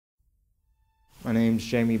My name's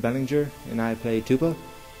Jamie Bellinger, and I play tuba.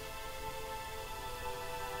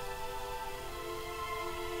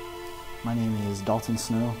 My name is Dalton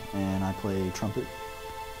Snow, and I play trumpet.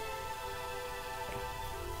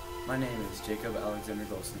 My name is Jacob Alexander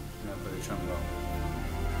Golson, and I play the trombone.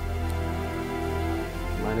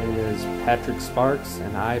 My name is Patrick Sparks,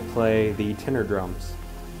 and I play the tenor drums.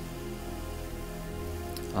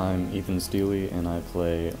 I'm Ethan Steely, and I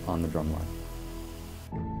play on the drum line.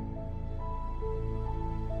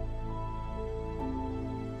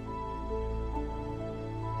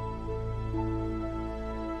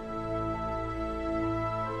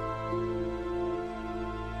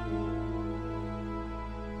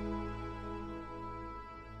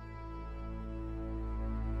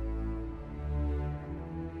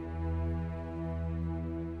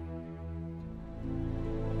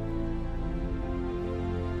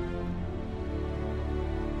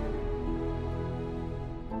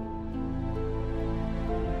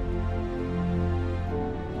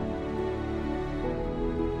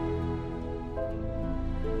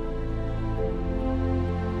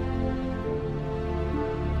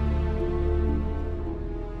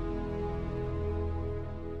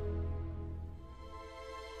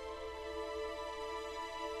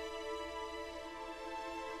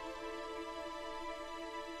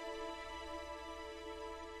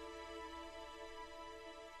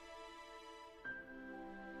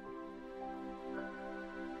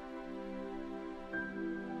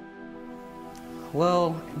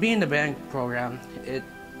 Well, being in the band program, it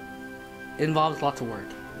involves lots of work,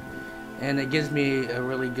 and it gives me a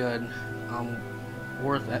really good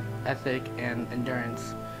work ethic and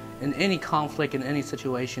endurance in any conflict, in any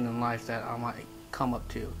situation in life that I might come up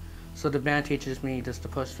to. So the band teaches me just to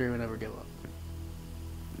push through and never give up.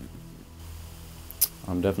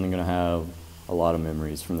 I'm definitely going to have a lot of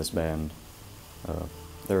memories from this band.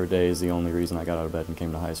 There were days the only reason I got out of bed and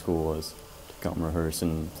came to high school was to come rehearse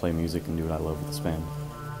and play music and do what I love with this band.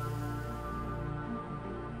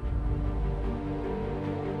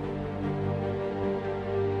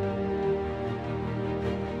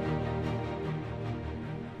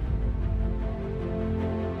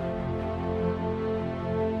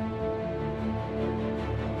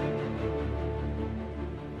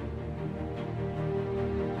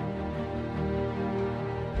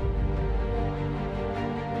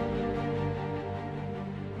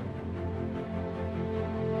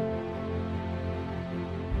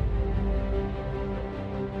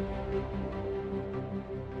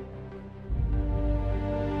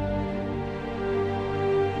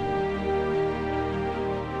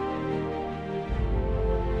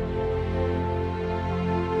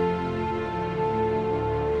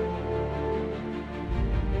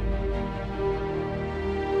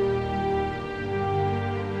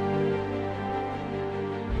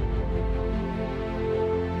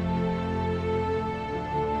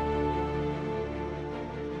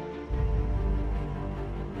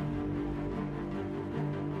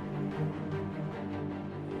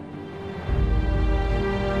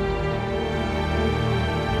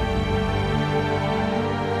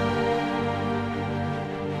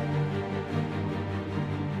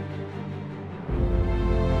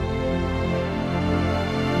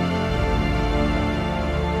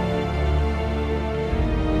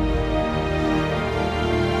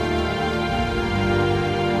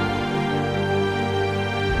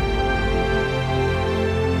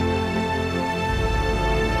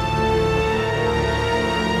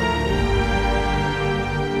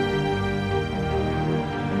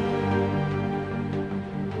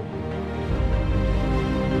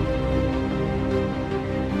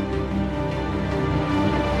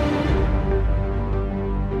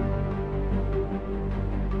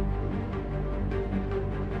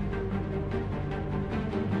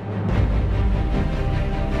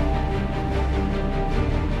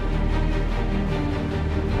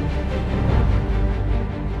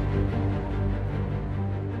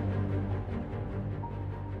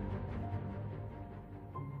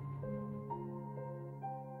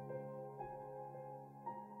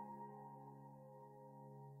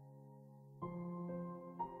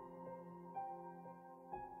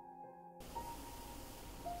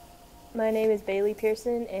 My name is Bailey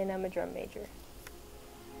Pearson, and I'm a drum major.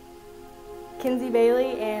 Kinsey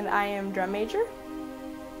Bailey, and I am drum major.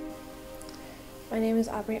 My name is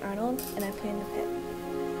Aubrey Arnold, and I play in the pit.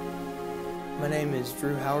 My name is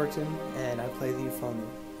Drew Howerton, and I play the euphonium.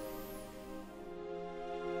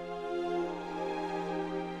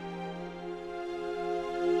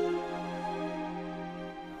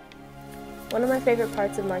 One of my favorite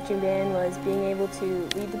parts of marching band was being able to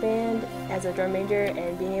lead the band as a drum major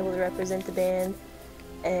and being able to represent the band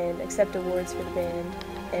and accept awards for the band.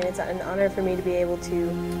 And it's an honor for me to be able to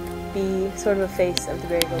be sort of a face of the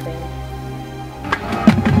Berryville Band.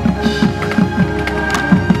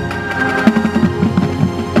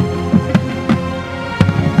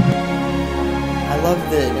 I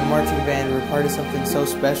love that in marching band we're part of something so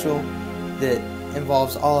special that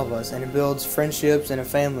involves all of us, and it builds friendships and a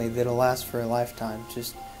family that'll last for a lifetime.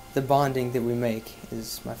 Just the bonding that we make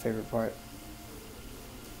is my favorite part.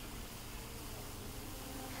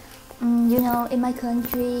 You know, in my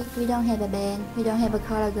country, we don't have a band, we don't have a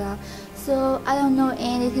choreograph, so I don't know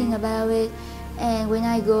anything about it. And when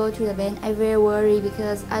I go to the band, I very worry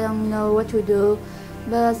because I don't know what to do.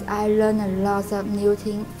 But I learn a lot of new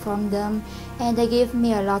things from them, and they give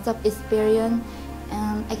me a lot of experience.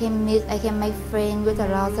 I can make friends with a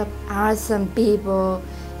lot of awesome people,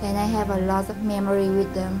 and I have a lot of memory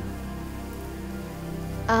with them.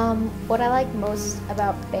 What I like most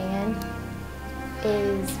about band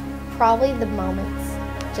is probably the moments,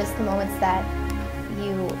 just the moments that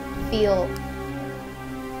you feel,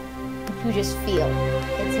 you just feel.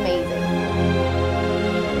 It's amazing.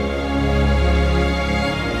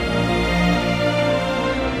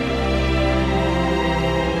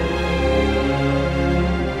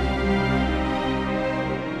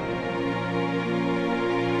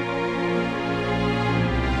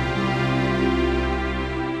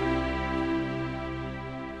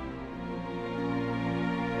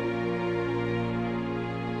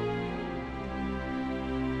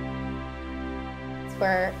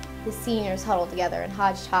 Where the seniors huddle together and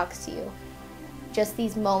Hodge talks to you. Just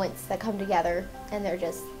these moments that come together, and they're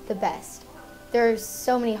just the best. There's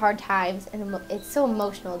so many hard times, and it's so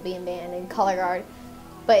emotional to be in band and color guard,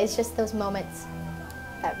 but it's just those moments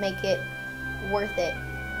that make it worth it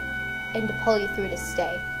and to pull you through to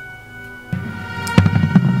stay.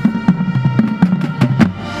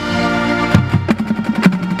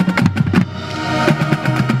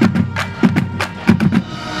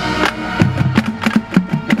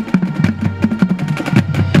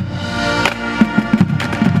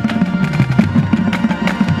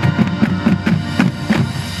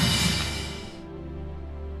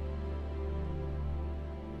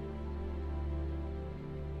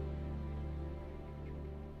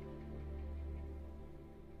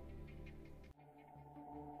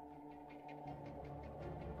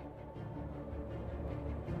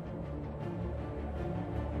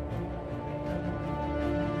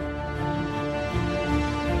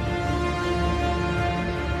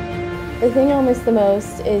 The thing I'll miss the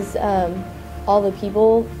most is all the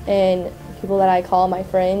people and people that I call my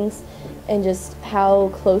friends, and just how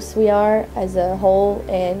close we are as a whole,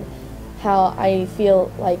 and how I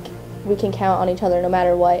feel like we can count on each other no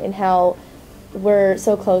matter what, and how we're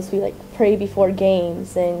so close. We like pray before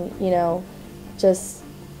games, and you know, just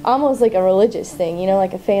almost like a religious thing, you know,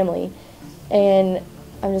 like a family. And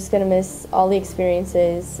I'm just gonna miss all the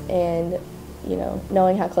experiences, and you know,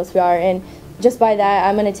 knowing how close we are. And just by that,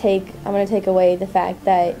 I'm gonna take away the fact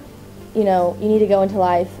that, you know, you need to go into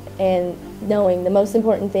life and knowing the most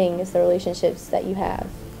important thing is the relationships that you have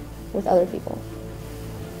with other people.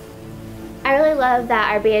 I really love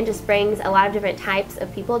that our band just brings a lot of different types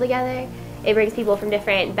of people together. It brings people from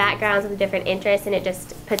different backgrounds with different interests, and it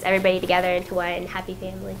just puts everybody together into one happy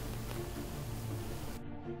family.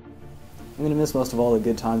 I'm going to miss most of all the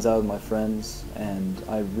good times out with my friends, and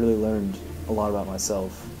I really learned a lot about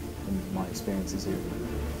myself in my experiences here.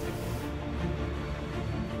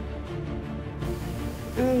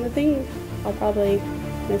 The thing I'll probably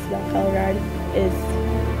miss about color guard is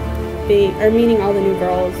meeting all the new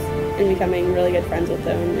girls and becoming really good friends with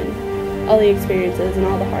them, and all the experiences and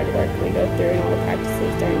all the hard work we go through and all the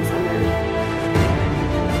practices during summer.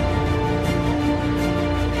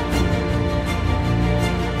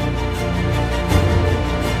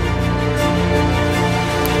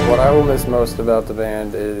 What I will miss most about the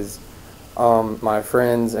band is my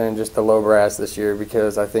friends and just the low brass this year,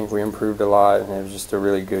 because I think we improved a lot and it was just a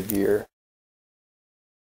really good year.